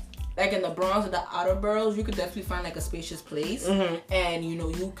like in the Bronx or the outer boroughs, you could definitely find like a spacious place, and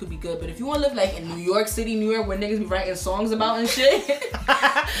you could be good. But if you want to live like in New York City, New York, where niggas be writing songs about and shit,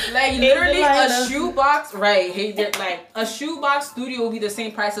 like literally a shoebox, right? Like a shoebox studio will be the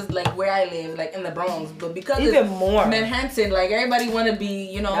same price as like where I live, like in the Bronx. But because even more Manhattan, like everybody want to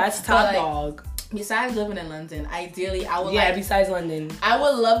be, that's top dog. Besides living in London, ideally I would besides London, I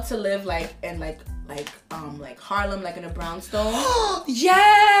would love to live like in like Harlem, like in a brownstone.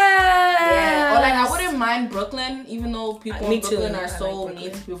 Yeah. Or like I wouldn't mind Brooklyn, even though people in Brooklyn are so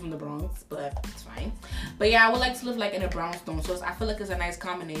mean to people from the Bronx, but it's fine. But yeah, I would like to live like in a brownstone. So I feel like it's a nice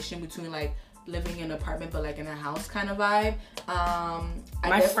combination between like living in an apartment but like in a house kind of vibe.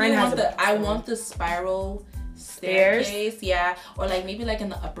 My friend has I want the spiral staircase, or like maybe like in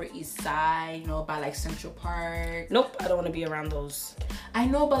the Upper East Side, by like Central Park. Nope, I don't want to be around those. I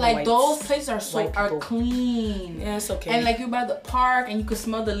know, but like those places are clean. Yeah, it's okay. And like you're by the park and you can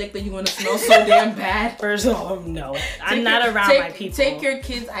smell the lick that you want to smell so damn bad. First of all, no, I'm not around my people. Take your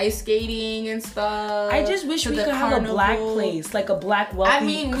kids ice skating and stuff. I just wish we could have a black place, like a black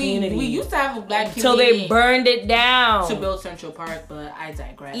wealthy community. We used to have a black community until they burned it down to build Central Park, but I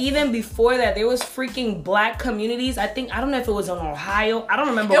digress. Even before that, there was freaking black communities. I don't know if it was in Ohio. I don't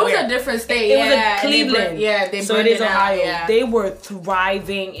remember. It was a different state. It was in Cleveland. They so burned it is it Ohio. Yeah. They were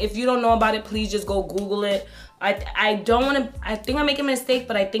thriving. If you don't know about it, please just go Google it. I don't want to. I think I'm making a mistake,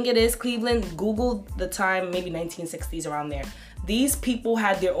 but I think it is Cleveland. Google the time, maybe 1960s, around there. These people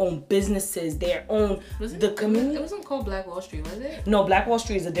had their own businesses, their own community. It wasn't called Black Wall Street, was it? No, Black Wall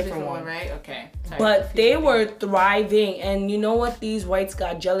Street is a different one, right? Okay. Sorry, but they were thriving, and you know what? These whites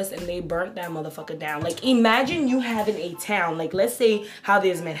got jealous and they burnt that motherfucker down. Like, imagine you having a town, like let's say how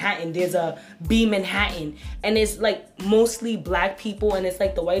there's Manhattan, there's a B Manhattan, and it's like mostly black people, and it's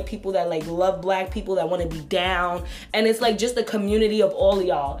like the white people that like love black people that want to be down, and it's like just a community of all of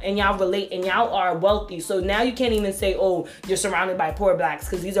y'all, and y'all relate, and y'all are wealthy. So now you can't even say, oh, you're surrounded by poor blacks,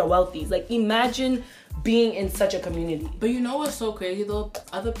 because these are wealthies. Like, imagine being in such a community. But you know what's so crazy though?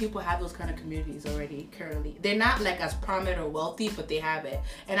 Other people have those kind of communities already currently. They're not like as prominent or wealthy, but they have it.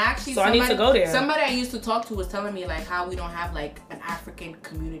 And actually, I need to go there. Somebody I used to talk to was telling me like how we don't have like an African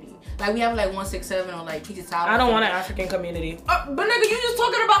community. Like we have like 167 or like Puget Sound. I don't want an African community. But nigga, you just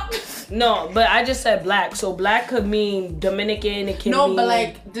talking about. No, but I just said black. So black could mean Dominican. It can mean. But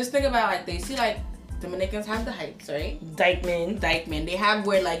like just think about like they see like Dominicans have the Heights, right? Dykeman. They have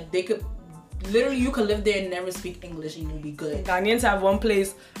where like they could. Literally, you can live there and never speak English and you'll be good. Ghanaians have one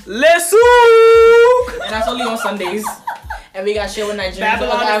place, Les Souk! And that's only on Sundays. And we got shit with Nigerians.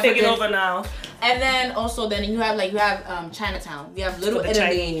 Babylon is taking over now. And then also, you have Chinatown. We have Little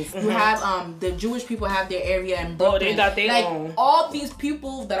Italy. You have the Jewish people have their area in Brooklyn. Oh, they got their own. All these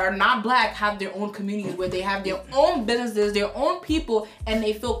people that are not black have their own communities where they have their own businesses, their own people, and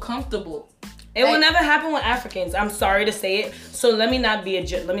they feel comfortable. It will never happen with Africans. I'm sorry to say it. So let me not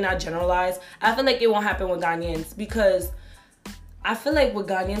generalize. I feel like it won't happen with Ghanaians because I feel like with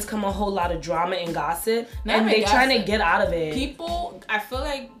Ghanaians come a whole lot of drama and gossip, and they trying to get out of it. People, I feel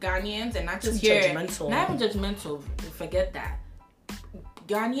like Ghanaians, and not just here, judgmental. Not even judgmental. Forget that.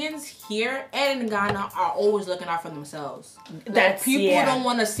 Ghanaians here and in Ghana are always looking out for themselves. People don't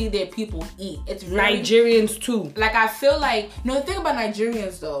want to see their people eat. It's Nigerians too. Like I feel like the thing about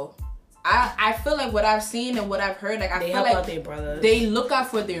Nigerians though. I feel like what I've seen and what I've heard, like they feel help like out their brothers. They look out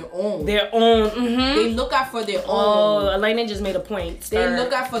for their own. They look out for their own. Oh, Elena just made a point. They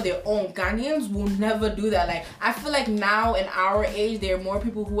look out for their own. Ghanaians will never do that. Like I feel like now in our age, there are more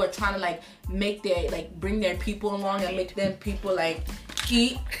people who are trying to like make their bring their people along and make them people like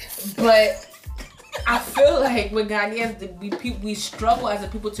eat. But I feel like with Ghanaians, we struggle as a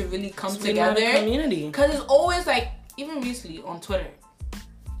people to really come together. Community. Because it's always like even recently on Twitter.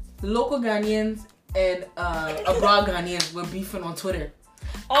 Local Ghanaians and abroad Ghanaians were beefing on Twitter.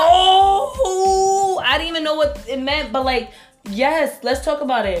 Oh, I didn't even know what it meant, but like Yes, let's talk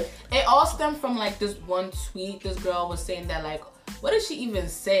about it. It all stemmed from like this one tweet. This girl was saying that like, what did she even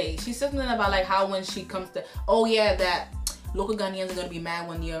say? She said something about like how when she comes to, oh yeah, that local Ghanaians are gonna be mad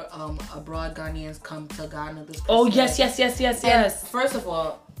when your abroad Ghanaians come to Ghana this Christmas. Oh yes. First of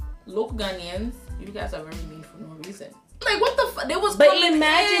all, local Ghanaians, you guys are very mean for no reason. Like what the fuck? They was. But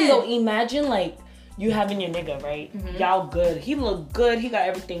imagine like you having your nigga, right? Mm-hmm. Y'all good. He look good. He got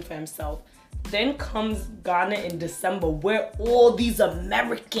everything for himself. Then comes Ghana in December, where all these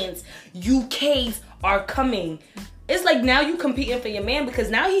Americans, UKs are coming. It's like now you competing for your man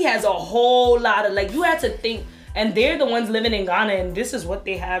because now he has a whole lot of like you had to think, and they're the ones living in Ghana, and this is what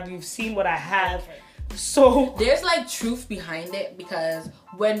they have. You've seen what I have. So there's like truth behind it because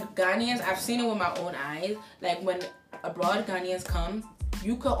when Ghanaians, I've seen it with my own eyes, like when abroad Ghanaians come,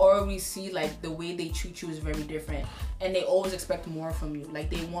 you could already see like the way they treat you is very different, and they always expect more from you. Like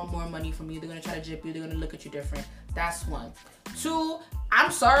they want more money from you. They're gonna try to jip you. They're gonna look at you different. That's one. Two,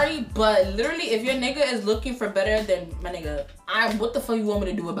 I'm sorry, but literally, if your nigga is looking for better than my nigga, what the fuck you want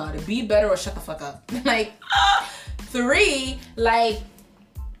me to do about it? Be better or shut the fuck up. Like, three, like,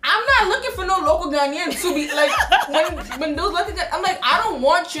 I'm not looking for no local Ghanaian to be like when those local I'm like, I don't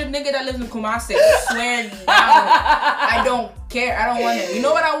want your nigga that lives in Kumasi. I swear down. I don't care. I don't want it. You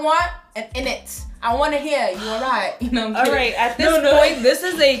know what I want? An in it. I want to hear you alright. You know what I'm all right, at this point, this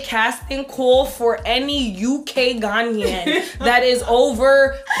is a casting call for any UK Ghanaian that is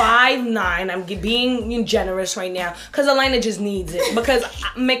over 5'9". I'm being generous right now because Elena just needs it because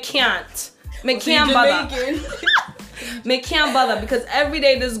me can't bother. Me can't bother because every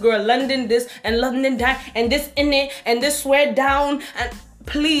day this girl London this and London that and this in it and this swear down and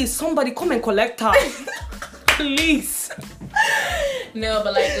please somebody come and collect her. Please. No,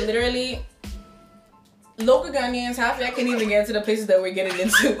 but like literally local Ghanaians, half y'all can't even get into the places that we're getting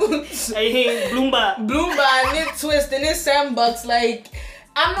into. Hey, Bloomba, and it twist and it $7. Like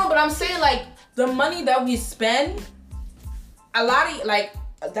I don't know, but I'm saying like the money that we spend, a lot of like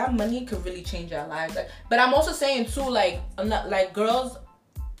that money could really change our lives. But I'm also saying too, like girls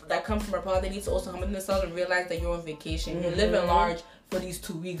that come from abroad, they need to also humble themselves and realize that you're on vacation. Mm-hmm. You're living large for these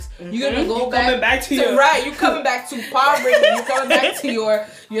 2 weeks. Mm-hmm. You're gonna go back to your right. You're coming back to poverty. You're coming back to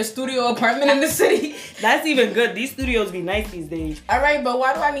your studio apartment in the city. That's even good. These studios be nice these days. All right, but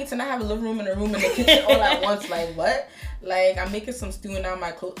why do I need to not have a living room and a room in the kitchen all at once? Like what? Like I'm making some stew and now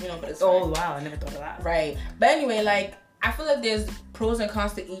my clothes, you know. But it's oh wow, I never thought of that. Right, but anyway, like. I feel like there's pros and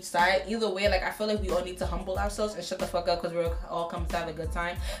cons to each side. Either way, like I feel like we all need to humble ourselves and shut the fuck up because we're all coming to have a good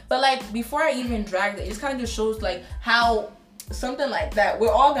time. But like before I even dragged it, it just kind of just shows like how something like that.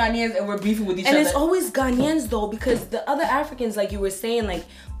 We're all Ghanaians and we're beefing with each other. And it's always Ghanaians though because the other Africans, like you were saying, like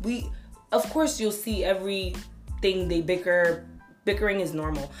of course you'll see everything they bicker. Bickering is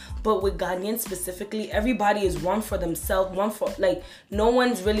normal, but with Ghanaians specifically, everybody is one for themselves, one for like no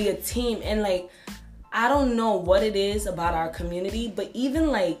one's really a team and like. I don't know what it is about our community, but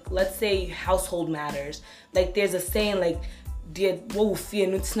even like, let's say household matters. Like there's a saying like,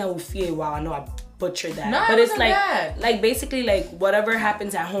 wow, I know I butchered that. No, but it's like basically like whatever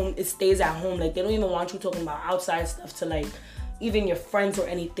happens at home, it stays at home. Like they don't even want you talking about outside stuff to like even your friends or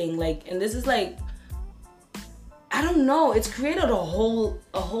anything. Like, and this is like, I don't know. It's created a whole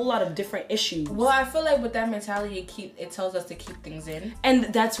lot of different issues. Well, I feel like with that mentality, it tells us to keep things in, and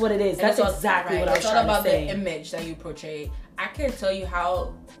that's what it is. That's exactly what I was trying to say. It's all about the image that you portray. I can't tell you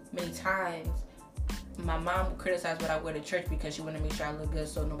how many times my mom would criticize what I wear to church because she wanted to make sure I look good,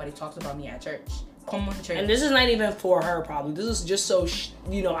 so nobody talks about me at church. Come on, church. And this is not even for her, probably. This is just so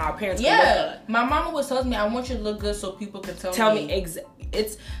our parents. Can look good. My mom always tells me I want you to look good so people can tell me.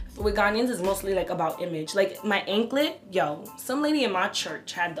 It's with Ghanaians, it's mostly like about image. Like my anklet, some lady in my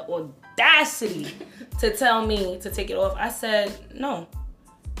church had the audacity to tell me to take it off. I said no,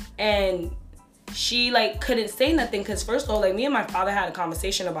 and she like couldn't say nothing because first of all, like me and my father had a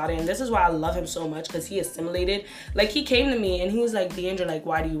conversation about it, and this is why I love him so much because he assimilated. Like he came to me and he was like, "Deandra, like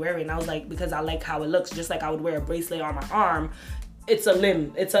why do you wear it?" And I was like, "Because I like how it looks. Just like I would wear a bracelet on my arm. It's a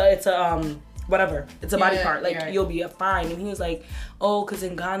limb. It's a whatever. It's a body part. Like you'll be fine." And he was like, "Oh, because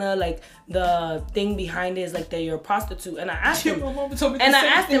in Ghana, like the thing behind it is like that you're a prostitute." And I asked him,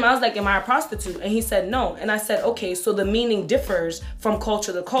 I was like, "Am I a prostitute?" And he said no. And I said, "Okay, so the meaning differs from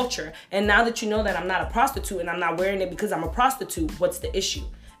culture to culture. And now that you know that I'm not a prostitute and I'm not wearing it because I'm a prostitute, what's the issue?"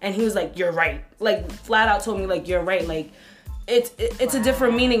 And he was like, "You're right." Like flat out told me like, "You're right." Like it's a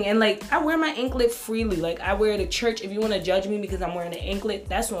different meaning. And like I wear my anklet freely. Like I wear it to church. If you want to judge me because I'm wearing an anklet,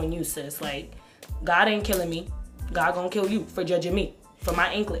 that's on you, sis. Like God ain't killing me. God gonna kill you for judging me for my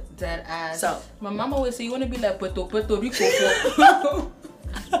anklet. Dead ass. So my mama always say you wanna be like Puerto Rico.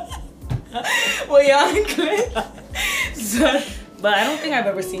 Well, your anklet. son. But I don't think I've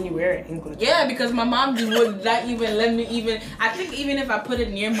ever seen you wear an anklet. Yeah, because my mom would not even let me even. I think even if I put it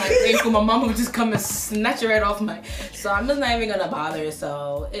near my ankle, my mom would just come and snatch it right off my. So I'm just not even gonna bother.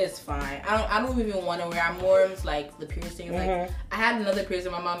 So it's fine. I don't even want to wear. I'm more of like the piercing. Like I had another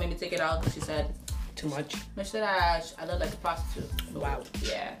piercing. My mom made me take it out because she said too much. She said I look like a prostitute. Wow.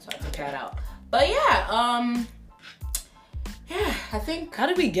 Yeah, so I took that out. But yeah, yeah, I think. How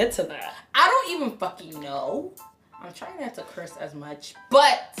did we get to that? I don't even fucking know. I'm trying not to curse as much,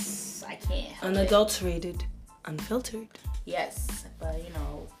 but I can't. Unadulterated, unfiltered. Yes, but you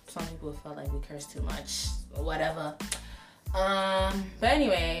know, some people felt like we curse too much or whatever. But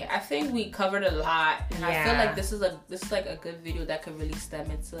anyway, I think we covered a lot, and I feel like this is like a good video that could really stem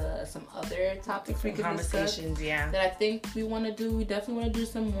into some other topics we could conversations. discuss, that I think we want to do. We definitely want to do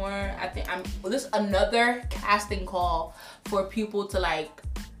some more. I think this is another casting call for people to like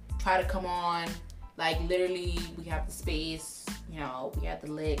try to come on. Like literally, we have the space. You know, we have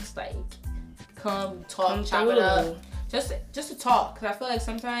the legs. Like, come talk, chop it up, just to talk. Cause I feel like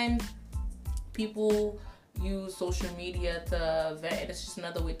sometimes people use social media to vent, and it's just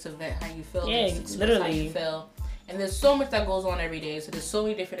another way to vent how you feel. Yeah, literally. How you feel. And there's so much that goes on every day. So there's so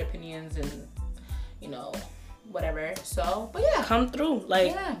many different opinions and, you know, whatever. So, but yeah. Come through.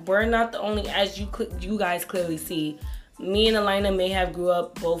 Like, we're not the only, as you guys clearly see, me and Alina may have grew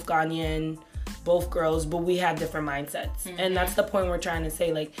up both Ghanaian, both girls, but we have different mindsets. And that's the point we're trying to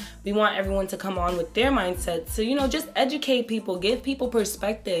say. Like, we want everyone to come on with their mindset. So, you know, just educate people, give people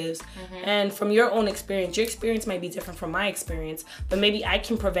perspectives. And from your own experience, your experience might be different from my experience, but maybe I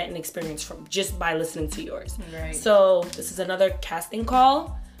can prevent an experience from just by listening to yours. Right. So this is another casting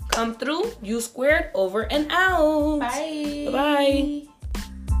call. Come through. U squared over and out. Bye. Bye-bye.